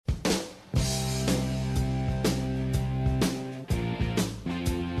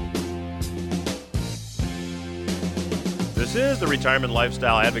This is the Retirement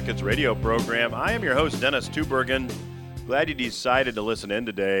Lifestyle Advocates radio program. I am your host, Dennis Tubbergen. Glad you decided to listen in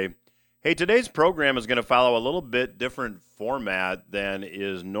today. Hey, today's program is going to follow a little bit different format than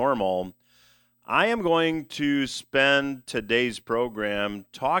is normal. I am going to spend today's program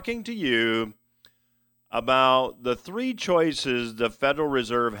talking to you about the three choices the Federal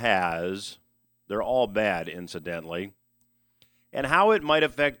Reserve has. They're all bad, incidentally, and how it might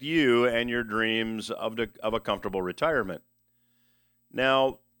affect you and your dreams of a comfortable retirement.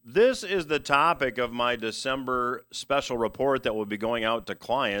 Now, this is the topic of my December special report that will be going out to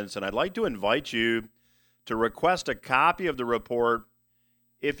clients, and I'd like to invite you to request a copy of the report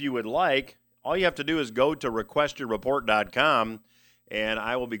if you would like. All you have to do is go to requestyourreport.com, and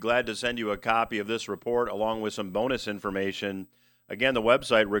I will be glad to send you a copy of this report along with some bonus information. Again, the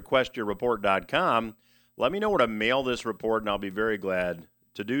website, requestyourreport.com. Let me know where to mail this report, and I'll be very glad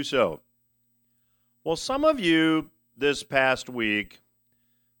to do so. Well, some of you this past week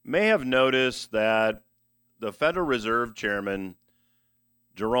may have noticed that the Federal Reserve Chairman,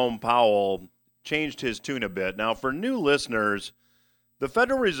 Jerome Powell, changed his tune a bit. Now, for new listeners, the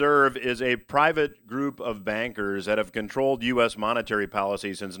Federal Reserve is a private group of bankers that have controlled U.S. monetary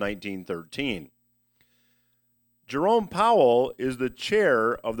policy since 1913. Jerome Powell is the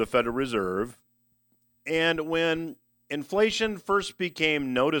chair of the Federal Reserve, and when inflation first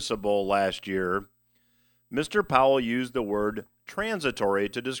became noticeable last year, Mr. Powell used the word transitory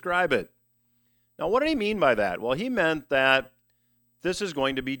to describe it. Now, what did he mean by that? Well, he meant that this is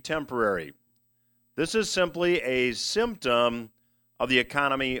going to be temporary. This is simply a symptom of the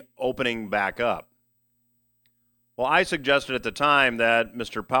economy opening back up. Well, I suggested at the time that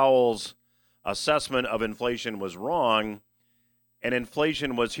Mr. Powell's assessment of inflation was wrong, and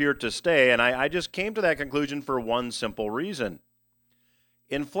inflation was here to stay, and I just came to that conclusion for one simple reason.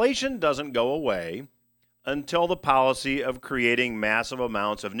 Inflation doesn't go away until the policy of creating massive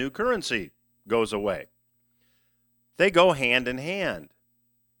amounts of new currency goes away. They go hand in hand.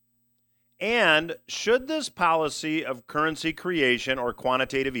 And should this policy of currency creation or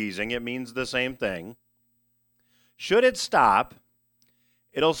quantitative easing, it means the same thing, should it stop,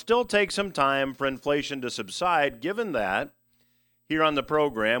 it'll still take some time for inflation to subside, given that here on the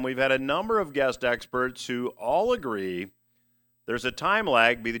program we've had a number of guest experts who all agree there's a time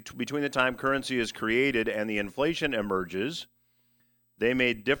lag between the time currency is created and the inflation emerges. They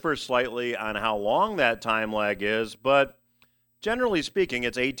may differ slightly on how long that time lag is, but generally speaking,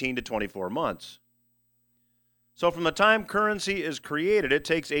 it's 18 to 24 months. So from the time currency is created, it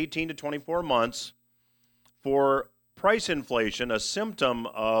takes 18 to 24 months for price inflation, a symptom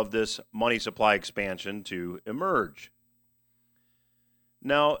of this money supply expansion, to emerge.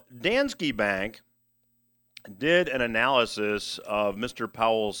 Now, Danske Bank did an analysis of Mr.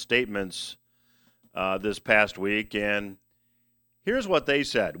 Powell's statements this past week, and here's what they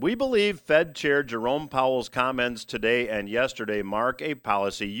said. We believe Fed Chair Jerome Powell's comments today and yesterday mark a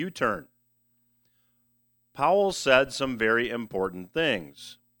policy U-turn. Powell said some very important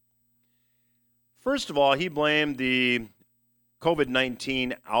things. First of all, he blamed the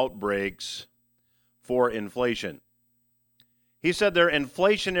COVID-19 outbreaks for inflation. He said they're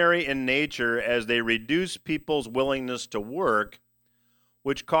inflationary in nature as they reduce people's willingness to work,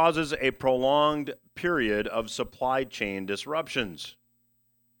 which causes a prolonged period of supply chain disruptions.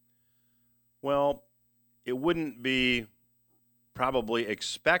 Well, it wouldn't be probably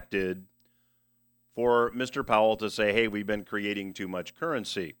expected for Mr. Powell to say, hey, we've been creating too much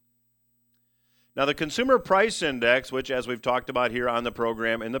currency. Now, the Consumer Price Index, which, as we've talked about here on the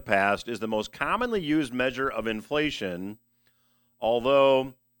program in the past, is the most commonly used measure of inflation,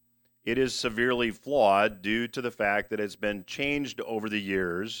 although it is severely flawed due to the fact that it's been changed over the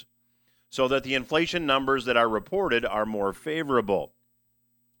years so that the inflation numbers that are reported are more favorable.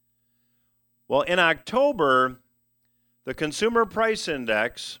 Well, in October, the Consumer Price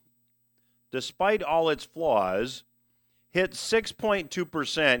Index, despite all its flaws, hit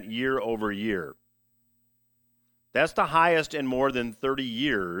 6.2% year over year. That's the highest in more than 30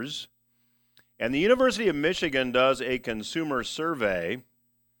 years. And the University of Michigan does a consumer survey,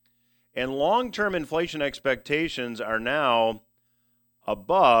 and long-term inflation expectations are now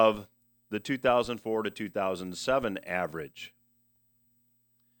above the 2004 to 2007 average.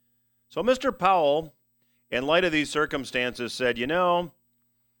 So Mr. Powell, in light of these circumstances, said,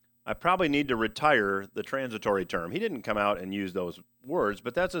 I probably need to retire the transitory term. He didn't come out and use those words,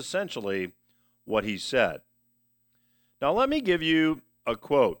 but that's essentially what he said. Now, let me give you a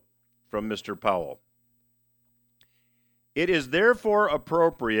quote from Mr. Powell. It is therefore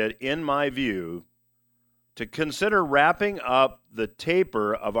appropriate, in my view, to consider wrapping up the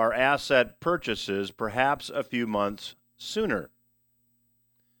taper of our asset purchases perhaps a few months sooner.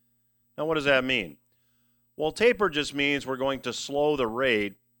 Now, what does that mean? Well, taper just means we're going to slow the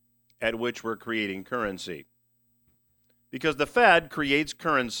rate at which we're creating currency. Because the Fed creates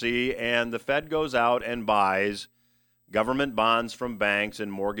currency and the Fed goes out and buys government bonds from banks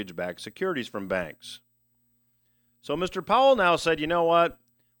and mortgage-backed securities from banks. So Mr. Powell now said, you know what?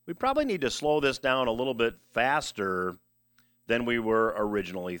 We probably need to slow this down a little bit faster than we were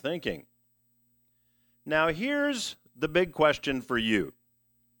originally thinking. Now, here's the big question for you.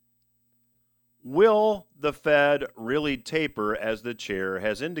 Will the Fed really taper as the chair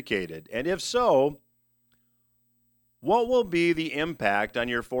has indicated? And if so, what will be the impact on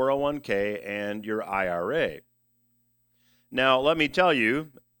your 401k and your IRA? Now, let me tell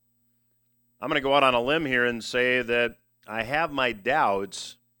you, I'm going to go out on a limb here and say that I have my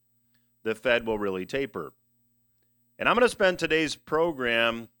doubts the Fed will really taper. And I'm going to spend today's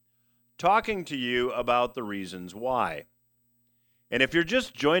program talking to you about the reasons why. And if you're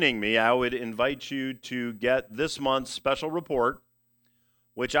just joining me, I would invite you to get this month's special report,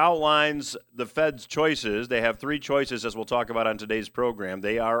 which outlines the Fed's choices. They have 3 choices, as we'll talk about on today's program.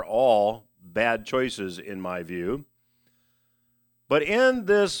 They are all bad choices, in my view. But in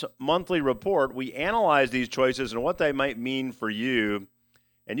this monthly report, we analyze these choices and what they might mean for you.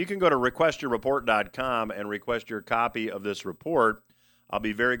 And you can go to requestyourreport.com and request your copy of this report. I'll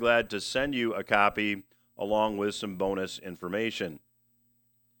be very glad to send you a copy along with some bonus information.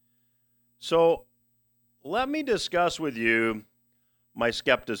 So let me discuss with you my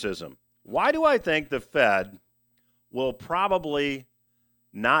skepticism. Why do I think the Fed will probably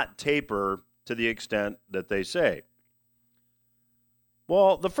not taper to the extent that they say?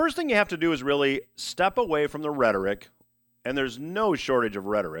 Well, the first thing you have to do is really step away from the rhetoric, and there's no shortage of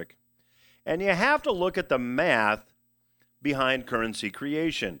rhetoric, and you have to look at the math behind currency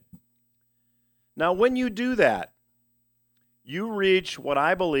creation. Now, when you do that, you reach what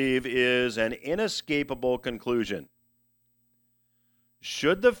I believe is an inescapable conclusion.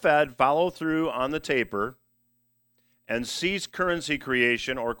 Should the Fed follow through on the taper and cease currency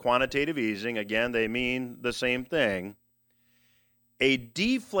creation or quantitative easing, again, they mean the same thing, a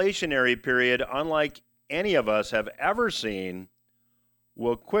deflationary period unlike any of us have ever seen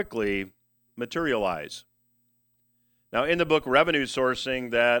will quickly materialize. Now, in the book Revenue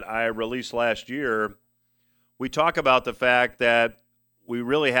Sourcing that I released last year, we talk about the fact that we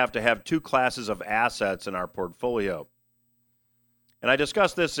really have to have 2 classes of assets in our portfolio. And I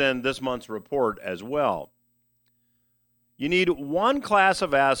discussed this in this month's report as well. You need one class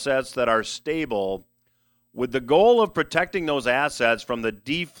of assets that are stable with the goal of protecting those assets from the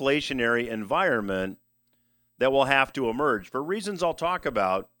deflationary environment that will have to emerge for reasons I'll talk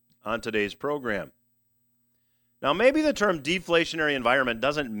about on today's program. Now, maybe the term deflationary environment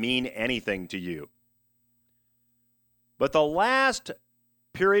doesn't mean anything to you. But the last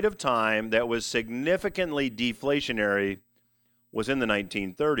period of time that was significantly deflationary was in the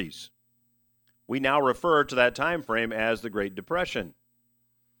 1930s. We now refer to that time frame as the Great Depression.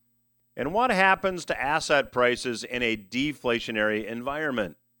 And what happens to asset prices in a deflationary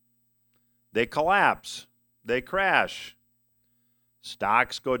environment? They collapse. They crash.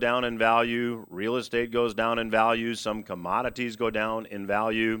 Stocks go down in value. Real estate goes down in value. Some commodities go down in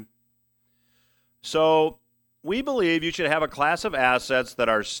value. So we believe you should have a class of assets that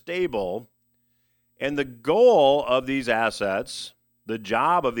are stable. And the goal of these assets, the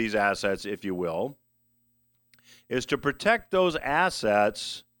job of these assets, if you will, is to protect those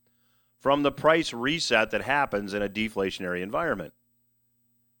assets from the price reset that happens in a deflationary environment.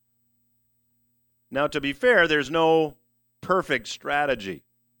 Now, to be fair, there's no perfect strategy.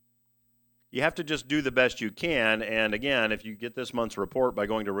 You have to just do the best you can. And again, if you get this month's report by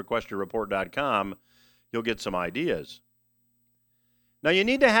going to requestyourreport.com, you'll get some ideas. Now, you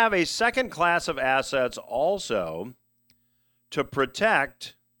need to have a second class of assets also to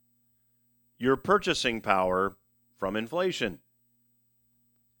protect your purchasing power from inflation.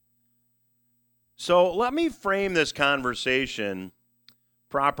 So let me frame this conversation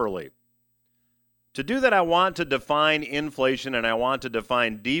properly. To do that, I want to define inflation and I want to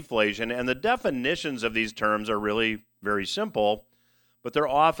define deflation, and the definitions of these terms are really very simple, but they're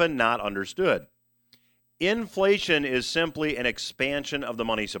often not understood. Inflation is simply an expansion of the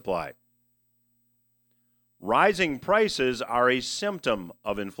money supply. Rising prices are a symptom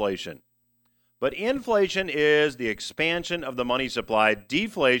of inflation. But inflation is the expansion of the money supply.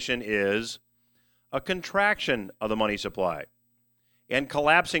 Deflation is a contraction of the money supply. And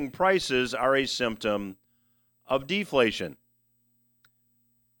collapsing prices are a symptom of deflation.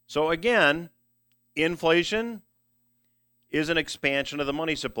 So again, inflation is an expansion of the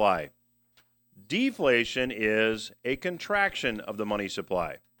money supply. Deflation is a contraction of the money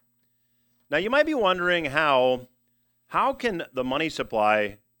supply. Now, you might be wondering how can the money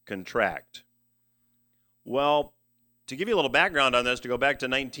supply contract? Well, to give you a little background on this, to go back to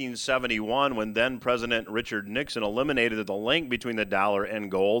 1971 when then President Richard Nixon eliminated the link between the dollar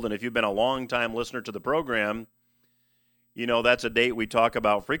and gold, and if you've been a long-time listener to the program, you know that's a date we talk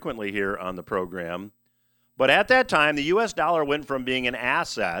about frequently here on the program. But at that time, the U.S. dollar went from being an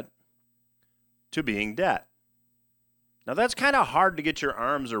asset to being debt. Now, that's kind of hard to get your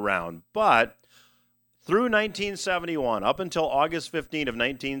arms around, but through 1971, up until August 15 of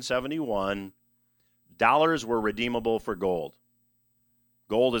 1971, dollars were redeemable for gold.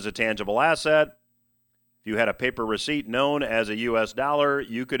 Gold is a tangible asset. If you had a paper receipt known as a U.S. dollar,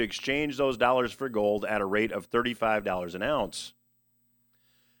 you could exchange those dollars for gold at a rate of $35 an ounce.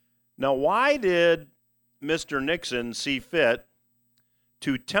 Now, why did Mr. Nixon see fit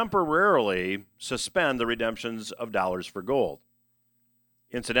to temporarily suspend the redemptions of dollars for gold?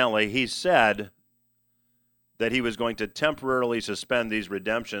 Incidentally, he said that he was going to temporarily suspend these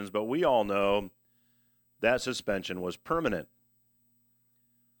redemptions, but we all know that suspension was permanent.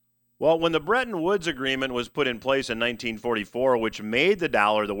 Well, when the Bretton Woods Agreement was put in place in 1944, which made the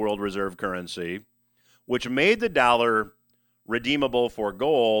dollar the world reserve currency, which made the dollar redeemable for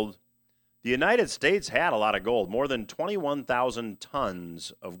gold, the United States had a lot of gold, more than 21,000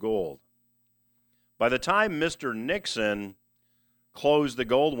 tons of gold. By the time Mr. Nixon closed the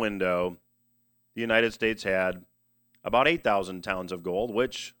gold window, the United States had about 8,000 tons of gold,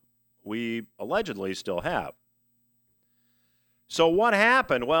 which we allegedly still have. So what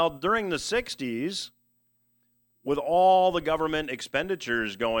happened? Well, during the 60s, with all the government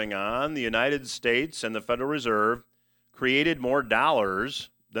expenditures going on, the United States and the Federal Reserve created more dollars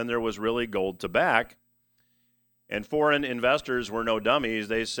than there was really gold to back. And foreign investors were no dummies.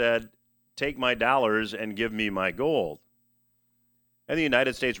 They said, take my dollars and give me my gold. And the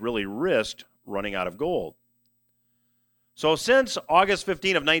United States really risked running out of gold. So since August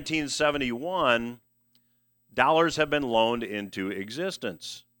 15 of 1971, dollars have been loaned into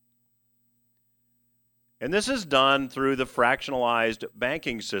existence. And this is done through the fractionalized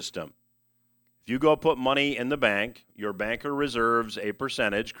banking system. If you go put money in the bank, your banker reserves a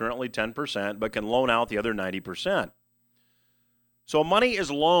percentage, currently 10%, but can loan out the other 90%. So money is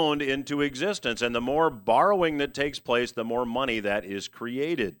loaned into existence, and the more borrowing that takes place, the more money that is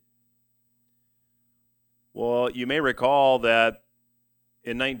created. Well, you may recall that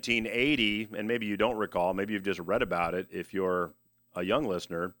in 1980, and maybe you don't recall, maybe you've just read about it if you're a young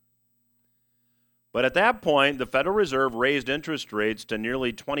listener, but at that point, the Federal Reserve raised interest rates to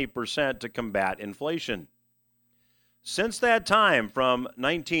nearly 20% to combat inflation. Since that time, from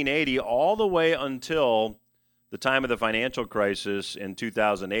 1980 all the way until the time of the financial crisis in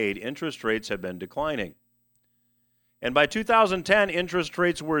 2008, interest rates have been declining. And by 2010, interest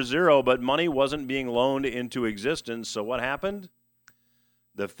rates were zero, but money wasn't being loaned into existence. So what happened?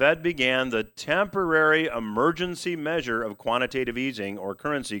 The Fed began the temporary emergency measure of quantitative easing or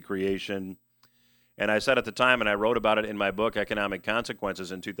currency creation. And I said at the time, and I wrote about it in my book, Economic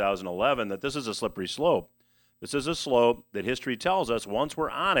Consequences, in 2011, that this is a slippery slope. This is a slope that history tells us once we're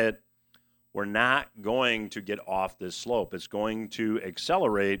on it, we're not going to get off this slope. It's going to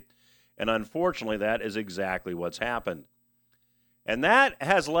accelerate, and unfortunately, that is exactly what's happened. And that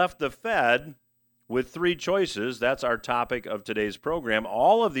has left the Fed with three choices. That's our topic of today's program.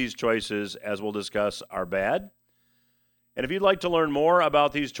 All of these choices, as we'll discuss, are bad. And if you'd like to learn more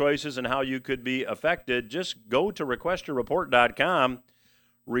about these choices and how you could be affected, just go to requestyourreport.com.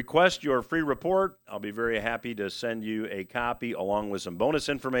 Request your free report. I'll be very happy to send you a copy along with some bonus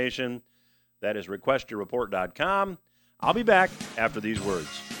information. That is requestyourreport.com. I'll be back after these words.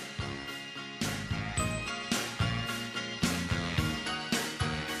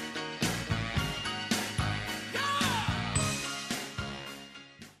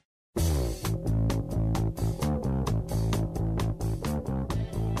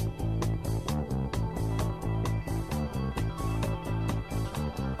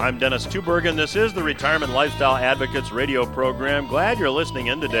 I'm Dennis Tubbergen. This is the Retirement Lifestyle Advocates radio program. Glad you're listening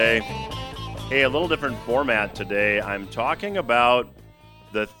in today. Hey, a little different format today. I'm talking about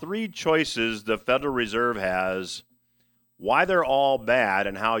the three choices the Federal Reserve has, why they're all bad,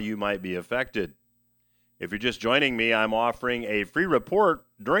 and how you might be affected. If you're just joining me, I'm offering a free report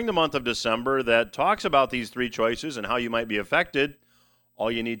during the month of December that talks about these three choices and how you might be affected.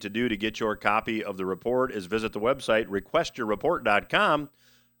 All you need to do to get your copy of the report is visit the website, requestyourreport.com.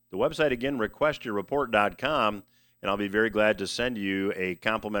 The website, again, requestyourreport.com, and I'll be very glad to send you a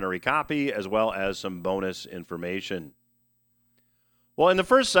complimentary copy as well as some bonus information. Well, in the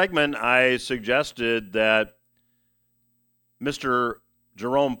first segment, I suggested that Mr.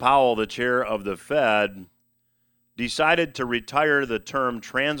 Jerome Powell, the chair of the Fed, decided to retire the term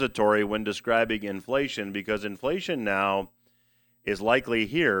transitory when describing inflation because inflation now is likely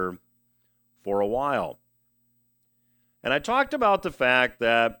here for a while. And I talked about the fact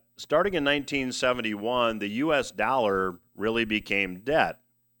that starting in 1971, the U.S. dollar really became debt.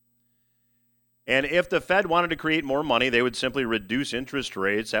 And if the Fed wanted to create more money, they would simply reduce interest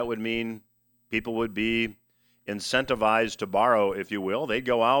rates. That would mean people would be incentivized to borrow, if you will. They'd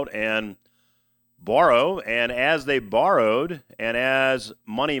go out and borrow, and as they borrowed and as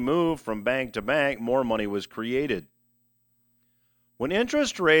money moved from bank to bank, more money was created. When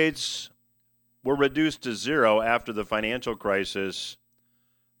interest rates were reduced to zero after the financial crisis,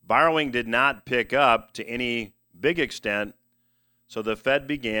 borrowing did not pick up to any big extent, so the Fed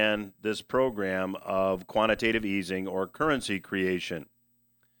began this program of quantitative easing or currency creation.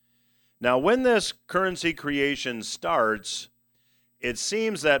 Now, when this currency creation starts, it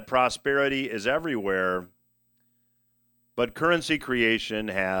seems that prosperity is everywhere, but currency creation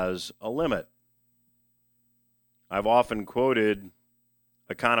has a limit. I've often quoted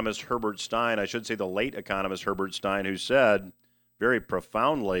economist Herbert Stein, I should say the late economist Herbert Stein, who said very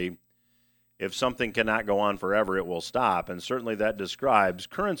profoundly, if something cannot go on forever, it will stop. And certainly that describes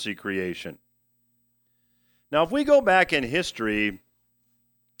currency creation. Now, if we go back in history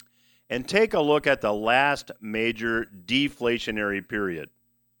and take a look at the last major deflationary period,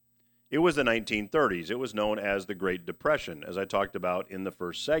 it was the 1930s. It was known as the Great Depression, as I talked about in the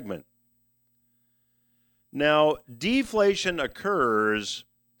first segment. Now, deflation occurs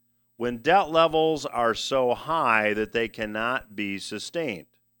when debt levels are so high that they cannot be sustained.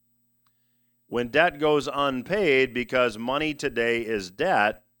 When debt goes unpaid because money today is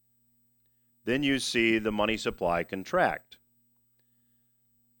debt, then you see the money supply contract.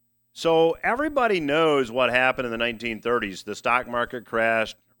 So everybody knows what happened in the 1930s. The stock market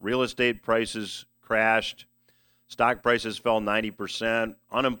crashed, real estate prices crashed, stock prices fell 90%,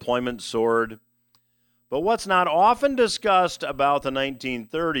 unemployment soared. But what's not often discussed about the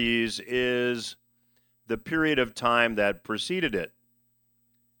 1930s is the period of time that preceded it.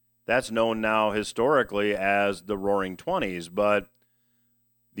 That's known now historically as the Roaring Twenties, but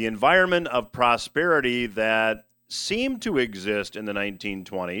the environment of prosperity that seemed to exist in the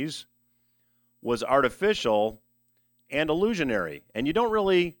 1920s was artificial and illusionary, and you don't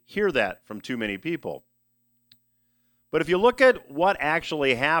really hear that from too many people. But if you look at what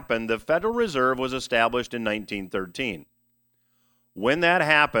actually happened, the Federal Reserve was established in 1913. When that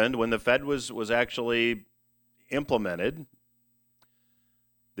happened, when the Fed was actually implemented,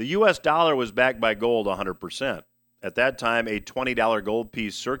 the U.S. dollar was backed by gold 100%. At that time, a $20 gold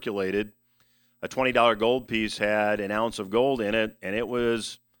piece circulated. A $20 gold piece had an ounce of gold in it, and it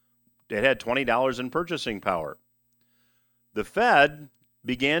had $20 in purchasing power. The Fed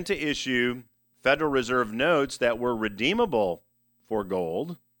began to issue Federal Reserve notes that were redeemable for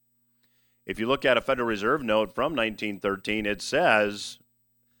gold. If you look at a Federal Reserve note from 1913, it says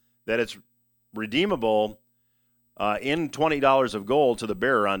that it's redeemable in $20 of gold to the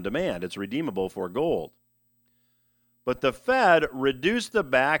bearer on demand. It's redeemable for gold. But the Fed reduced the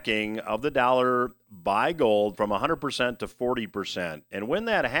backing of the dollar by gold from 100% to 40%. And when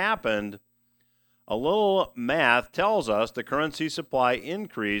that happened, a little math tells us the currency supply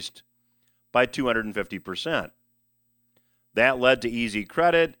increased by 250%. That led to easy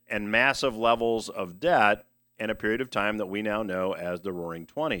credit and massive levels of debt in a period of time that we now know as the Roaring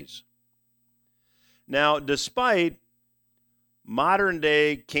Twenties. Now, despite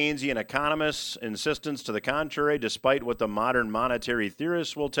modern-day Keynesian economists' insistence to the contrary, despite what the modern monetary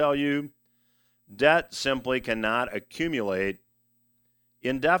theorists will tell you, debt simply cannot accumulate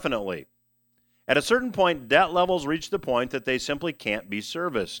indefinitely. At a certain point, debt levels reach the point that they simply can't be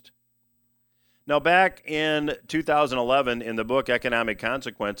serviced. Now, back in 2011, in the book Economic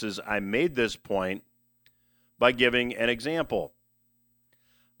Consequences, I made this point by giving an example.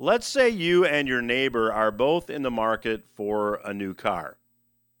 Let's say you and your neighbor are both in the market for a new car.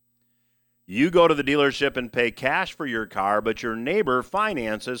 You go to the dealership and pay cash for your car, but your neighbor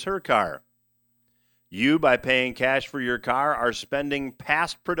finances her car. You, by paying cash for your car, are spending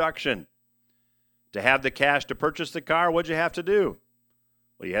past production. To have the cash to purchase the car, what'd you have to do?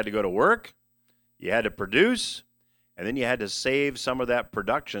 Well, you had to go to work, you had to produce, and then you had to save some of that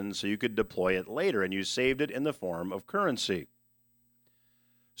production so you could deploy it later, and you saved it in the form of currency.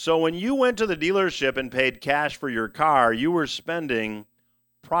 So when you went to the dealership and paid cash for your car, you were spending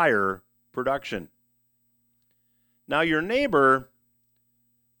prior production. Now your neighbor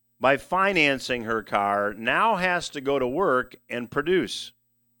by financing her car now has to go to work and produce.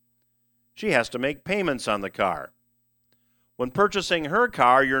 She has to make payments on the car. When purchasing her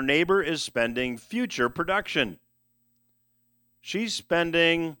car, your neighbor is spending future production. She's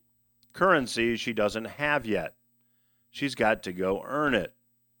spending currency she doesn't have yet. She's got to go earn it.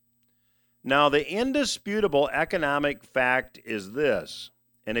 Now, the indisputable economic fact is this,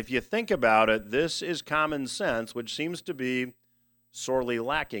 and if you think about it, this is common sense, which seems to be sorely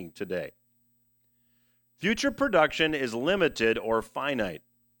lacking today. Future production is limited or finite.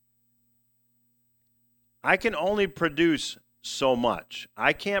 I can only produce so much.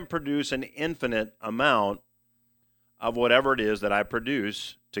 I can't produce an infinite amount of whatever it is that I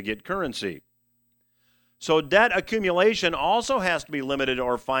produce to get currency. So debt accumulation also has to be limited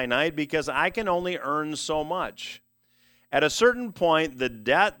or finite because I can only earn so much. At a certain point, the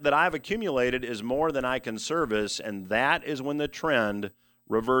debt that I've accumulated is more than I can service, and that is when the trend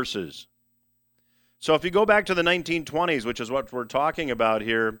reverses. So if you go back to the 1920s, which is what we're talking about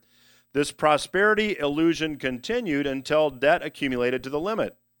here, this prosperity illusion continued until debt accumulated to the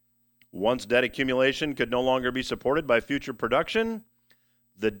limit. Once debt accumulation could no longer be supported by future production,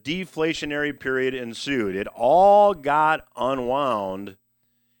 the deflationary period ensued. It all got unwound,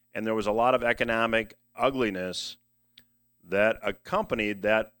 and there was a lot of economic ugliness that accompanied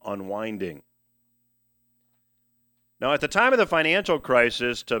that unwinding. Now, at the time of the financial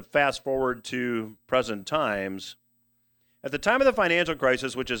crisis, to fast forward to present times, at the time of the financial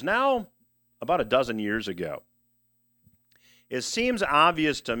crisis, which is now about a dozen years ago, it seems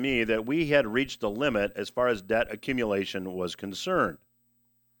obvious to me that we had reached the limit as far as debt accumulation was concerned.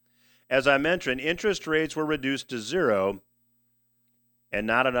 As I mentioned, interest rates were reduced to zero, and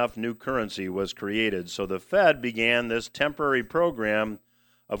not enough new currency was created. So the Fed began this temporary program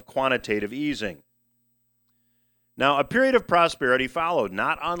of quantitative easing. Now, a period of prosperity followed,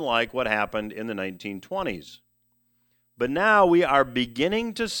 not unlike what happened in the 1920s. But now we are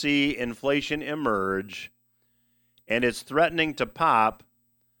beginning to see inflation emerge, and it's threatening to pop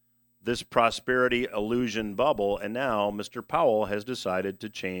this prosperity illusion bubble, and now Mr. Powell has decided to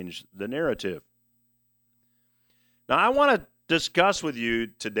change the narrative. Now, I want to discuss with you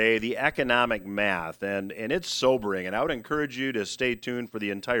today the economic math, and it's sobering, and I would encourage you to stay tuned for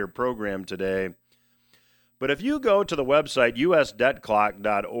the entire program today. But if you go to the website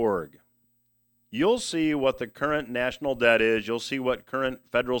usdebtclock.org, you'll see what the current national debt is, you'll see what current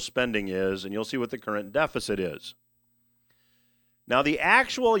federal spending is, and you'll see what the current deficit is. Now, the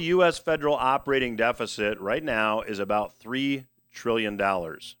actual U.S. federal operating deficit right now is about $3 trillion.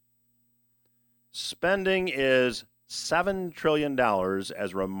 Spending is $7 trillion,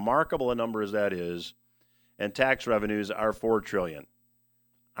 as remarkable a number as that is, and tax revenues are $4 trillion.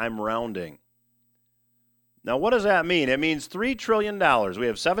 I'm rounding. Now, what does that mean? It means $3 trillion. We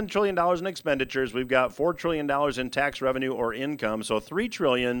have $7 trillion in expenditures. We've got $4 trillion in tax revenue or income. So $3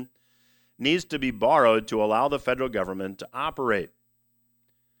 trillion needs to be borrowed to allow the federal government to operate.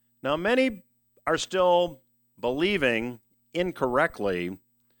 Now, many are still believing incorrectly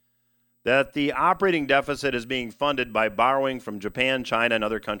that the operating deficit is being funded by borrowing from Japan, China, and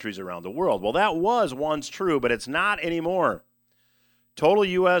other countries around the world. Well, that was once true, but it's not anymore. Total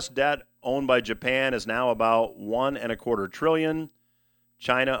U.S. debt owned by Japan is now about $1.25 trillion.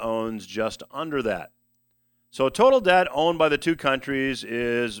 China owns just under that. So total debt owned by the two countries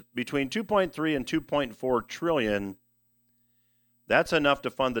is between 2.3 and 2.4 trillion. That's enough to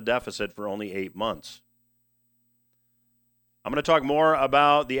fund the deficit for only 8 months. I'm going to talk more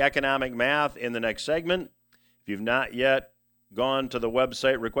about the economic math in the next segment. If you've not yet gone to the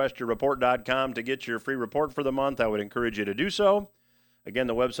website requestyourreport.com to get your free report for the month, I would encourage you to do so. Again,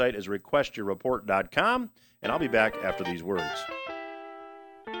 the website is requestyourreport.com, and I'll be back after these words.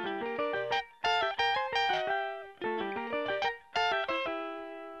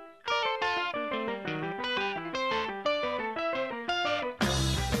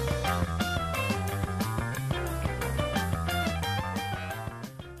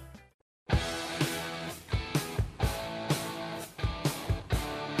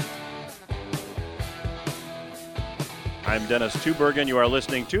 I'm Dennis Tubbergen. You are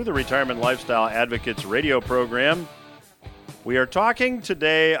listening to the Retirement Lifestyle Advocates radio program. We are talking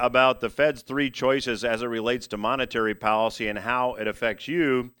today about the Fed's three choices as it relates to monetary policy and how it affects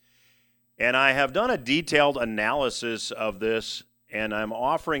you. And I have done a detailed analysis of this, and I'm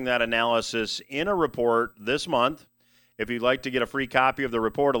offering that analysis in a report this month. If you'd like to get a free copy of the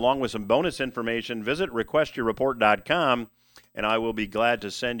report along with some bonus information, visit requestyourreport.com, and I will be glad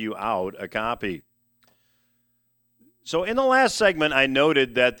to send you out a copy. So in the last segment, I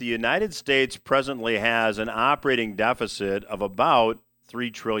noted that the United States presently has an operating deficit of about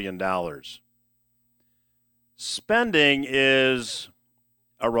 $3 trillion. Spending is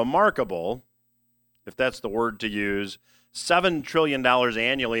a remarkable, if that's the word to use, $7 trillion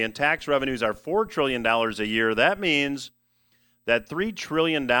annually, and tax revenues are $4 trillion a year. That means that $3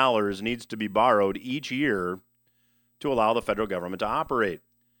 trillion needs to be borrowed each year to allow the federal government to operate.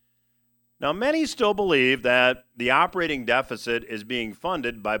 Now, many still believe that the operating deficit is being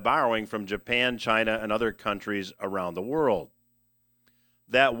funded by borrowing from Japan, China, and other countries around the world.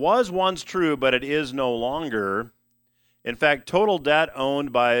 That was once true, but it is no longer. In fact, total debt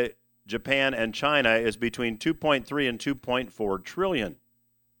owned by Japan and China is between 2.3 and 2.4 trillion.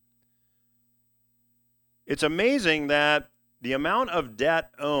 It's amazing that the amount of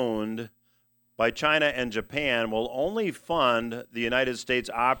debt owned by China and Japan will only fund the United States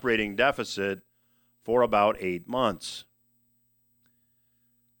operating deficit for about 8 months.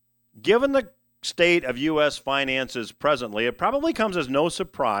 Given the state of U.S. finances presently, it probably comes as no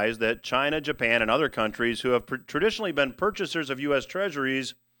surprise that China, Japan, and other countries who have traditionally been purchasers of U.S.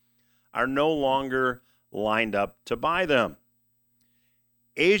 treasuries are no longer lined up to buy them.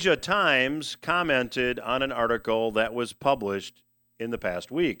 Asia Times commented on an article that was published in the past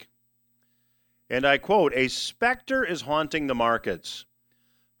week. And I quote, "A specter is haunting the markets.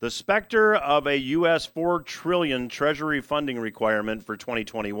 The specter of a U.S. $4 trillion Treasury funding requirement for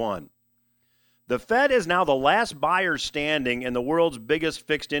 2021. The Fed is now the last buyer standing in the world's biggest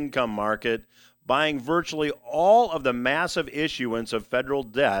fixed income market, buying virtually all of the massive issuance of federal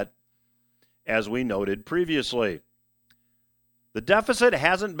debt, as we noted previously. The deficit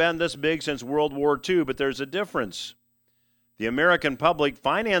hasn't been this big since World War II, but there's a difference. The American public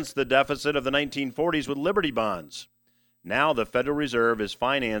financed the deficit of the 1940s with Liberty bonds. Now the Federal Reserve is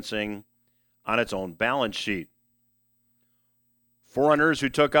financing on its own balance sheet. Foreigners who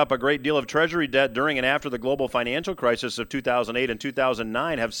took up a great deal of Treasury debt during and after the global financial crisis of 2008 and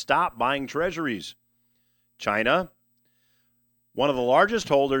 2009 have stopped buying Treasuries. China, one of the largest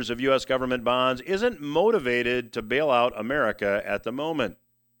holders of U.S. government bonds, isn't motivated to bail out America at the moment.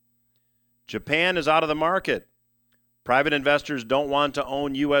 Japan is out of the market. Private investors don't want to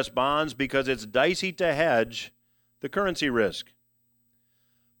own U.S. bonds because it's dicey to hedge the currency risk.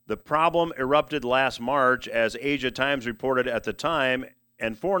 The problem erupted last March, as Asia Times reported at the time,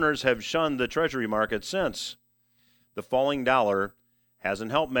 and foreigners have shunned the Treasury market since. The falling dollar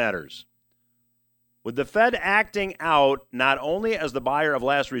hasn't helped matters. With the Fed acting out not only as the buyer of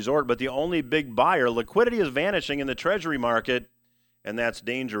last resort, but the only big buyer, liquidity is vanishing in the Treasury market, and that's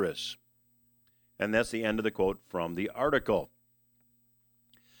dangerous." And that's the end of the quote from the article.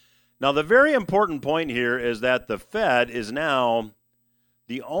 Now, the very important point here is that the Fed is now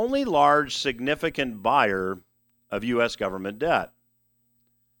the only large significant buyer of U.S. government debt.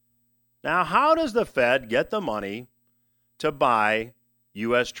 Now, how does the Fed get the money to buy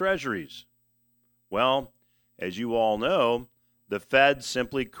U.S. Treasuries? Well, as you all know, the Fed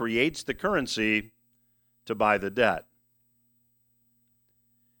simply creates the currency to buy the debt.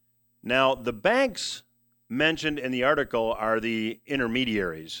 Now, the banks mentioned in the article are the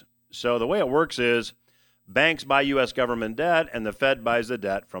intermediaries. So the way it works is banks buy U.S. government debt and the Fed buys the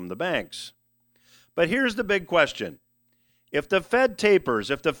debt from the banks. But here's the big question. If the Fed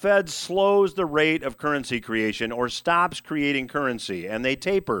tapers, if the Fed slows the rate of currency creation or stops creating currency and they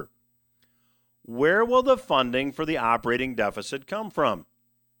taper, where will the funding for the operating deficit come from?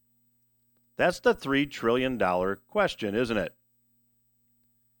 That's the $3 trillion question, isn't it?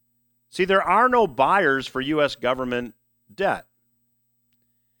 See, there are no buyers for U.S. government debt.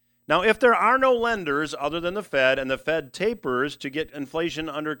 Now, if there are no lenders other than the Fed, and the Fed tapers to get inflation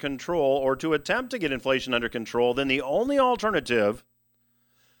under control or to attempt to get inflation under control, then the only alternative,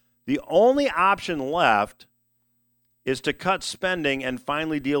 the only option left, is to cut spending and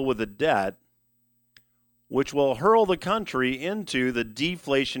finally deal with the debt, which will hurl the country into the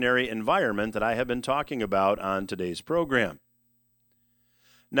deflationary environment that I have been talking about on today's program.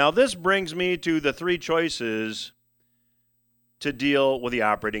 Now, this brings me to the three choices to deal with the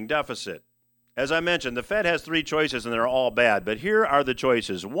operating deficit. As I mentioned, the Fed has three choices and they're all bad, but here are the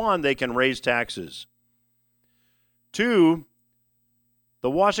choices. One, they can raise taxes. Two,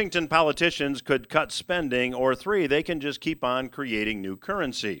 the Washington politicians could cut spending. Or three, they can just keep on creating new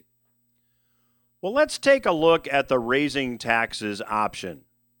currency. Well, let's take a look at the raising taxes option.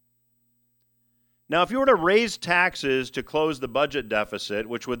 Now, if you were to raise taxes to close the budget deficit,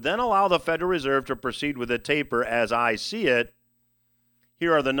 which would then allow the Federal Reserve to proceed with a taper as I see it,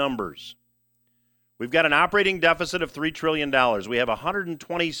 here are the numbers. We've got an operating deficit of $3 trillion. We have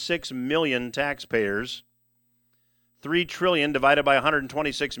 126 million taxpayers. $3 trillion divided by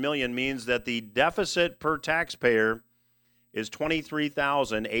 126 million means that the deficit per taxpayer is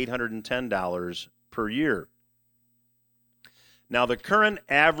 $23,810 per year. Now, the current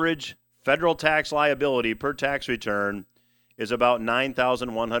average federal tax liability per tax return is about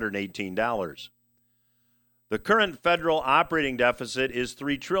 $9,118. The current federal operating deficit is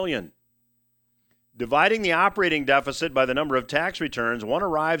 $3 trillion. Dividing the operating deficit by the number of tax returns, one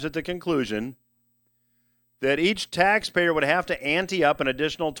arrives at the conclusion that each taxpayer would have to ante up an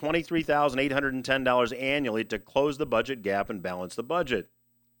additional $23,810 annually to close the budget gap and balance the budget.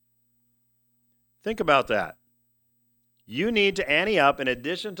 Think about that. You need to ante up, in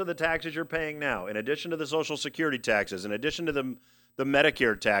addition to the taxes you're paying now, in addition to the Social Security taxes, in addition to the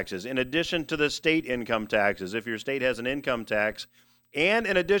Medicare taxes, in addition to the state income taxes, if your state has an income tax, and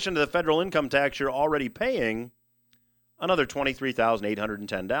in addition to the federal income tax you're already paying, another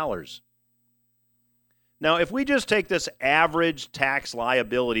 $23,810. Now, if we just take this average tax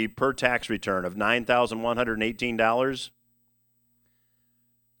liability per tax return of $9,118,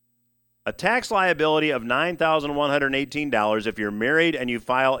 a tax liability of $9,118 if you're married and you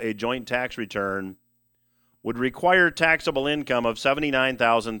file a joint tax return would require taxable income of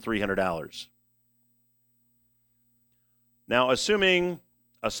 $79,300. Now, assuming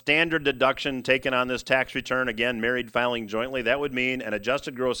a standard deduction taken on this tax return, again, married filing jointly, that would mean an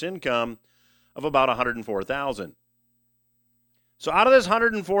adjusted gross income of about $104,000. So out of this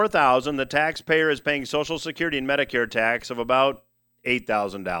 $104,000, the taxpayer is paying Social Security and Medicare tax of about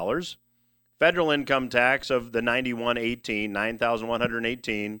 $8,000, federal income tax of the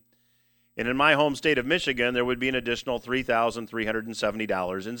 $9,118, and in my home state of Michigan, there would be an additional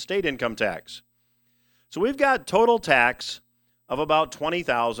 $3,370 in state income tax. So we've got total tax of about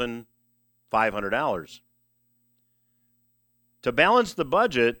 $20,500. To balance the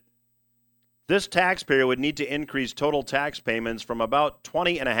budget, this taxpayer would need to increase total tax payments from about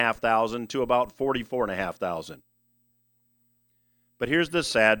 $20,500 to about $44,500. But here's the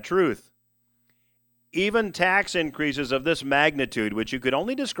sad truth. Even tax increases of this magnitude, which you could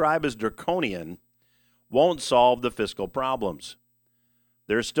only describe as draconian, won't solve the fiscal problems.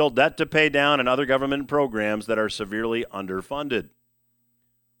 There's still debt to pay down and other government programs that are severely underfunded.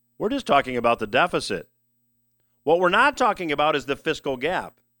 We're just talking about the deficit. What we're not talking about is the fiscal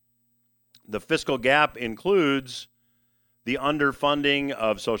gap. The fiscal gap includes the underfunding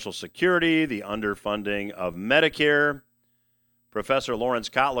of Social Security, the underfunding of Medicare. Professor Lawrence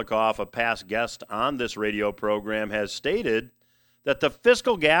Kotlikoff, a past guest on this radio program, has stated that the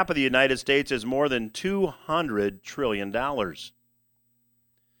fiscal gap of the United States is more than $200 trillion.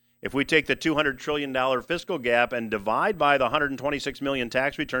 If we take the $200 trillion fiscal gap and divide by the 126 million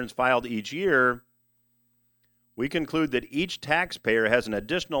tax returns filed each year, we conclude that each taxpayer has an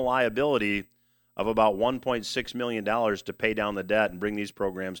additional liability of about $1.6 million to pay down the debt and bring these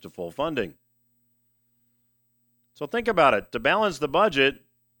programs to full funding. So think about it. To balance the budget,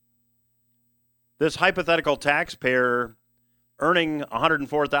 this hypothetical taxpayer earning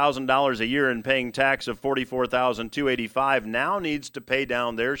 $104,000 a year and paying tax of $44,285 now needs to pay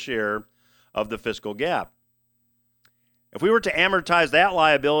down their share of the fiscal gap. If we were to amortize that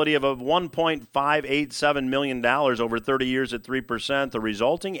liability of $1.587 million over 30 years at 3%, the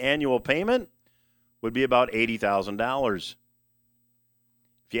resulting annual payment would be about $80,000.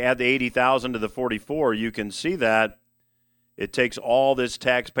 If you add the $80,000 to the $44,000, you can see that it takes all this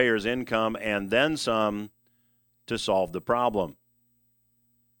taxpayer's income and then some to solve the problem.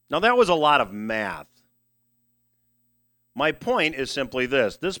 Now, that was a lot of math. My point is simply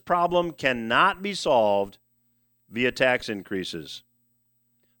this. This problem cannot be solved via tax increases.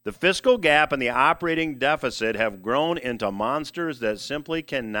 The fiscal gap and the operating deficit have grown into monsters that simply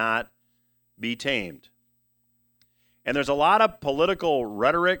cannot be tamed. And there's a lot of political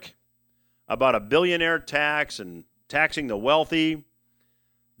rhetoric about a billionaire tax and taxing the wealthy.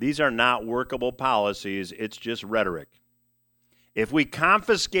 These are not workable policies. It's just rhetoric. If we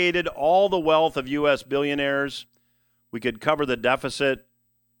confiscated all the wealth of U.S. billionaires, we could cover the deficit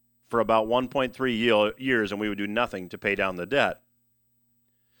for about 1.3 years, and we would do nothing to pay down the debt.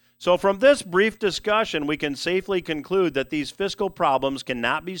 So from this brief discussion, we can safely conclude that these fiscal problems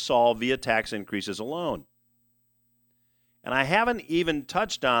cannot be solved via tax increases alone. And I haven't even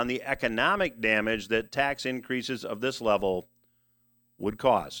touched on the economic damage that tax increases of this level would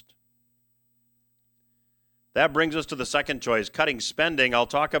cost. That brings us to the second choice, cutting spending. I'll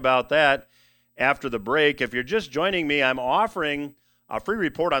talk about that after the break. If you're just joining me, I'm offering a free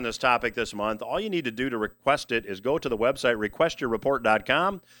report on this topic this month. All you need to do to request it is go to the website,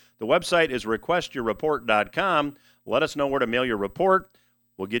 requestyourreport.com. The website is requestyourreport.com. Let us know where to mail your report.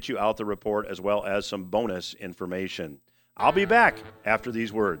 We'll get you out the report as well as some bonus information. I'll be back after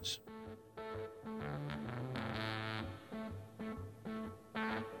these words.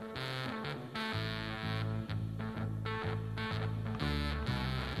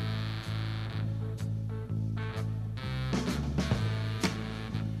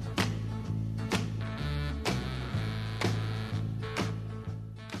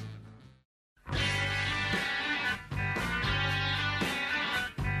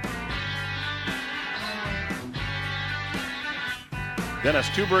 Dennis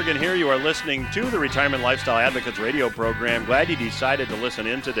Tubbergen here. You are listening to the Retirement Lifestyle Advocates radio program. Glad you decided to listen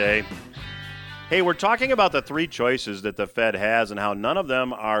in today. Hey, we're talking about the three choices that the Fed has and how none of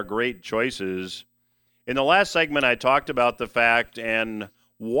them are great choices. In the last segment, I talked about the fact and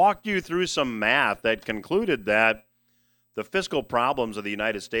walked you through some math that concluded that the fiscal problems of the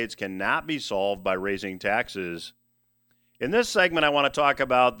United States cannot be solved by raising taxes. In this segment, I want to talk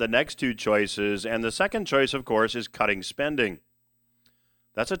about the next two choices, and the second choice, of course, is cutting spending.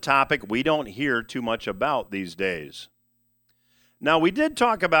 That's a topic we don't hear too much about these days. Now, we did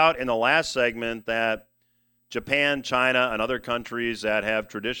talk about in the last segment that Japan, China, and other countries that have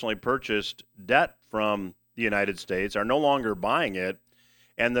traditionally purchased debt from the United States are no longer buying it,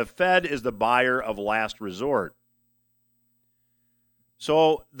 and the Fed is the buyer of last resort.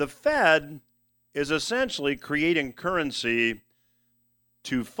 So the Fed is essentially creating currency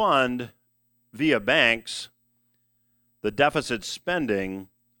to fund, via banks, the deficit spending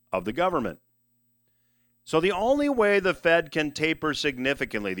of the government. So the only way the Fed can taper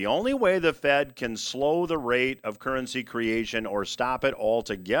significantly, the only way the Fed can slow the rate of currency creation or stop it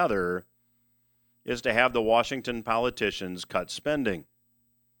altogether is to have the Washington politicians cut spending.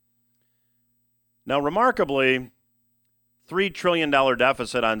 Now, remarkably, $3 trillion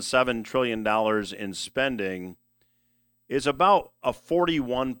deficit on $7 trillion in spending is about a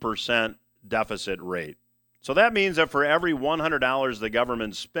 41% deficit rate. So that means that for every $100 the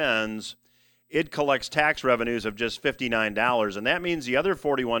government spends, it collects tax revenues of just $59, and that means the other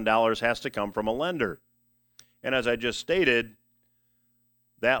 $41 has to come from a lender. And as I just stated,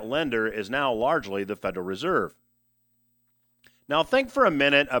 that lender is now largely the Federal Reserve. Now think for a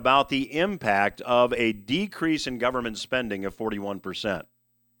minute about the impact of a decrease in government spending of 41%.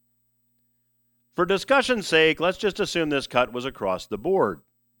 For discussion's sake, let's just assume this cut was across the board.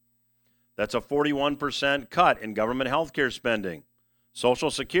 That's a 41% cut in government health care spending,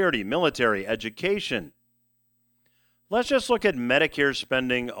 Social Security, military, education. Let's just look at Medicare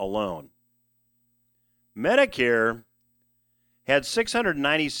spending alone. Medicare had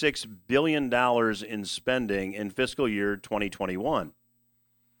 $696 billion in spending in fiscal year 2021.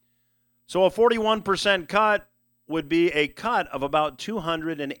 So a 41% cut would be a cut of about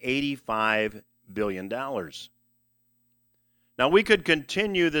 $285 billion. Now, we could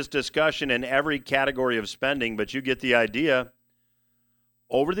continue this discussion in every category of spending, but you get the idea.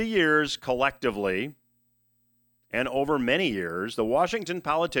 Over the years, collectively, and over many years, the Washington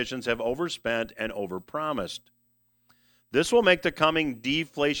politicians have overspent and overpromised. This will make the coming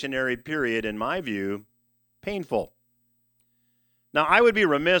deflationary period, in my view, painful. Now, I would be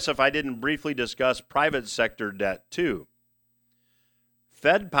remiss if I didn't briefly discuss private sector debt, too.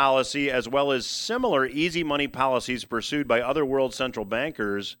 Fed policy, as well as similar easy money policies pursued by other world central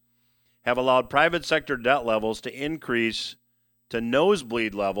bankers, have allowed private sector debt levels to increase to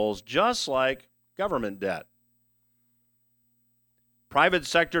nosebleed levels, just like government debt. Private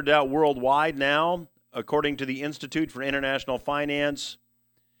sector debt worldwide now, according to the Institute for International Finance,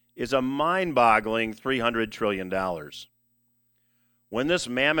 is a mind-boggling $300 trillion. When this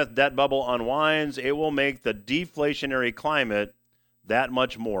mammoth debt bubble unwinds, it will make the deflationary climate that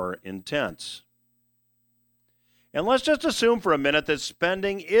much more intense. And let's just assume for a minute that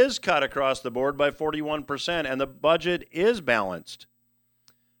spending is cut across the board by 41% and the budget is balanced.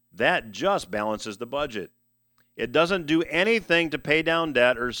 That just balances the budget. It doesn't do anything to pay down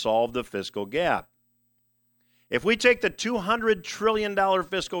debt or solve the fiscal gap. If we take the $200 trillion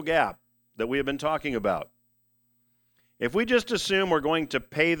fiscal gap that we have been talking about, if we just assume we're going to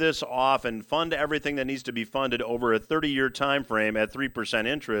pay this off and fund everything that needs to be funded over a 30-year time frame at 3%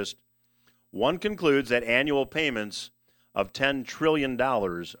 interest, one concludes that annual payments of $10 trillion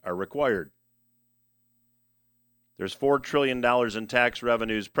are required. There's $4 trillion in tax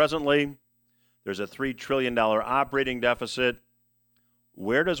revenues presently. There's a $3 trillion operating deficit.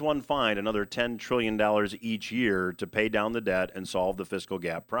 Where does one find another $10 trillion each year to pay down the debt and solve the fiscal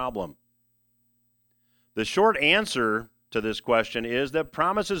gap problem? The short answer to this question is that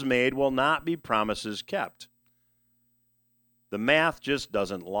promises made will not be promises kept. The math just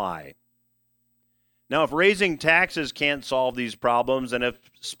doesn't lie. Now, if raising taxes can't solve these problems, and if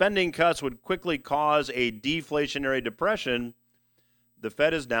spending cuts would quickly cause a deflationary depression, the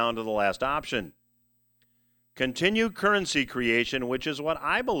Fed is down to the last option. Continue currency creation, which is what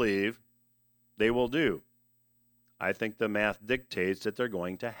I believe they will do. I think the math dictates that they're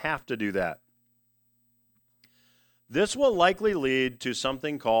going to have to do that. This will likely lead to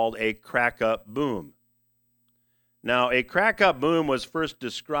something called a crack-up boom. Now, a crack-up boom was first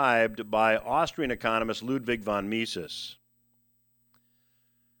described by Austrian economist Ludwig von Mises.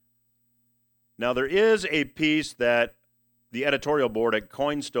 Now, there is a piece that the editorial board at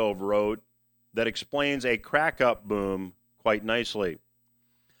CoinStove wrote that explains a crack-up boom quite nicely.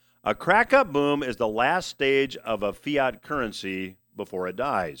 A crack-up boom is the last stage of a fiat currency before it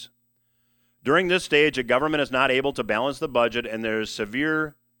dies. During this stage, a government is not able to balance the budget and there is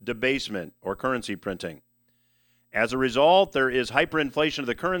severe debasement or currency printing. As a result, there is hyperinflation of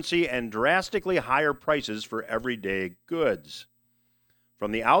the currency and drastically higher prices for everyday goods.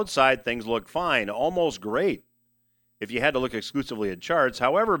 From the outside, things look fine, almost great, if you had to look exclusively at charts.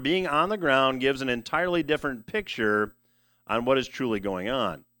 However, being on the ground gives an entirely different picture on what is truly going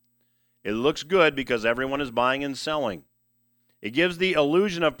on. It looks good because everyone is buying and selling. It gives the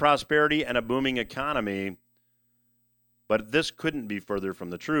illusion of prosperity and a booming economy, but this couldn't be further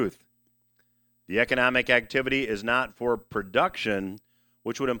from the truth. The economic activity is not for production,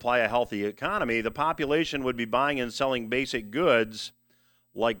 which would imply a healthy economy. The population would be buying and selling basic goods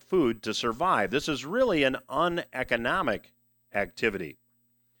like food to survive. This is really an uneconomic activity.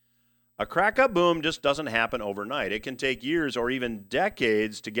 A crack-up boom just doesn't happen overnight. It can take years or even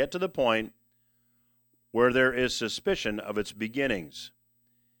decades to get to the point where there is suspicion of its beginnings.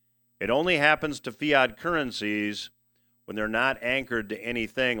 It only happens to fiat currencies when they're not anchored to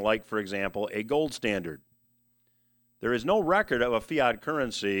anything like, for example, a gold standard. There is no record of a fiat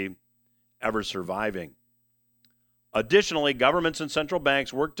currency ever surviving. Additionally, governments and central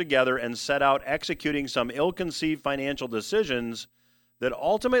banks work together and set out executing some ill-conceived financial decisions that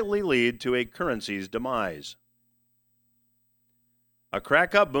ultimately lead to a currency's demise. A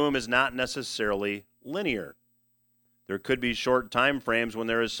crack-up boom is not necessarily linear. There could be short time frames when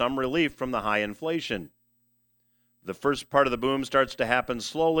there is some relief from the high inflation. The first part of the boom starts to happen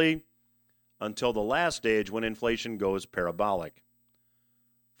slowly until the last stage when inflation goes parabolic.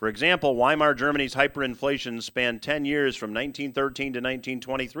 For example, Weimar Germany's hyperinflation spanned 10 years from 1913 to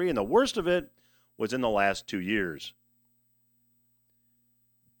 1923, and the worst of it was in the last 2 years.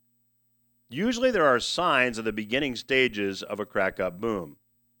 Usually there are signs of the beginning stages of a crack-up boom.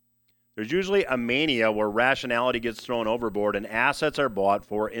 There's usually a mania where rationality gets thrown overboard and assets are bought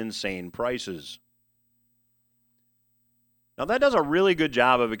for insane prices. Now that does a really good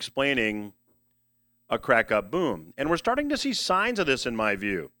job of explaining a crack-up boom, and we're starting to see signs of this in my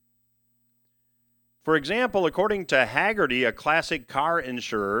view. For example, according to Hagerty, a classic car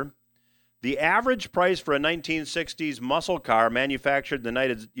insurer, the average price for a 1960s muscle car manufactured in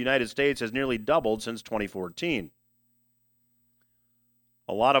the United States has nearly doubled since 2014.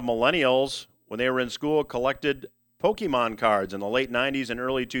 A lot of millennials, when they were in school, collected Pokemon cards in the late 90s and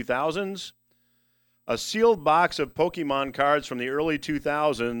early 2000s. A sealed box of Pokemon cards from the early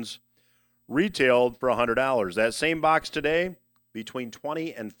 2000s retailed for $100. That same box today, between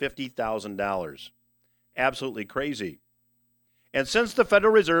 $20,000 and $50,000. Absolutely crazy. And since the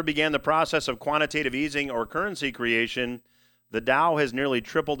Federal Reserve began the process of quantitative easing or currency creation, the Dow has nearly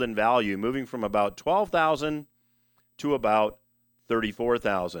tripled in value, moving from about 12,000 to about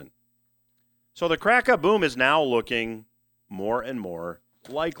 34,000. So the crack-up boom is now looking more and more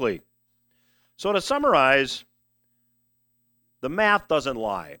likely. So to summarize, the math doesn't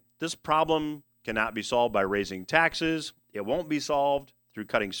lie. This problem cannot be solved by raising taxes. It won't be solved through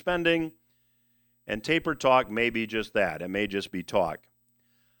cutting spending. And taper talk may be just that. It may just be talk.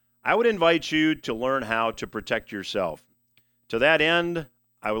 I would invite you to learn how to protect yourself. To that end,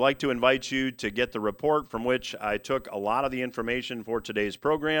 I would like to invite you to get the report from which I took a lot of the information for today's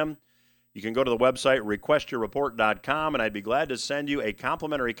program. You can go to the website, requestyourreport.com, and I'd be glad to send you a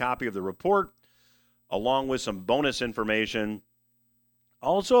complimentary copy of the report along with some bonus information.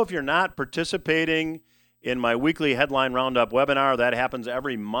 Also, if you're not participating in my weekly Headline Roundup webinar, that happens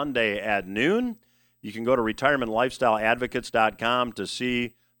every Monday at noon. You can go to retirementlifestyleadvocates.com to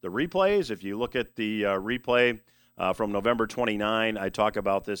see the replays. If you look at the replay from November 29, I talk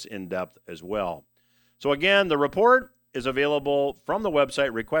about this in depth as well. So again, the report is available from the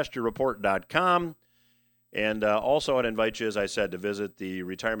website, requestyourreport.com. And also I'd invite you, as I said, to visit the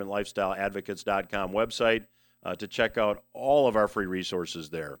retirementlifestyleadvocates.com website to check out all of our free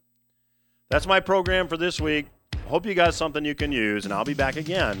resources there. That's my program for this week. Hope you got something you can use, and I'll be back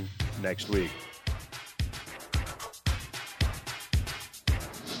again next week.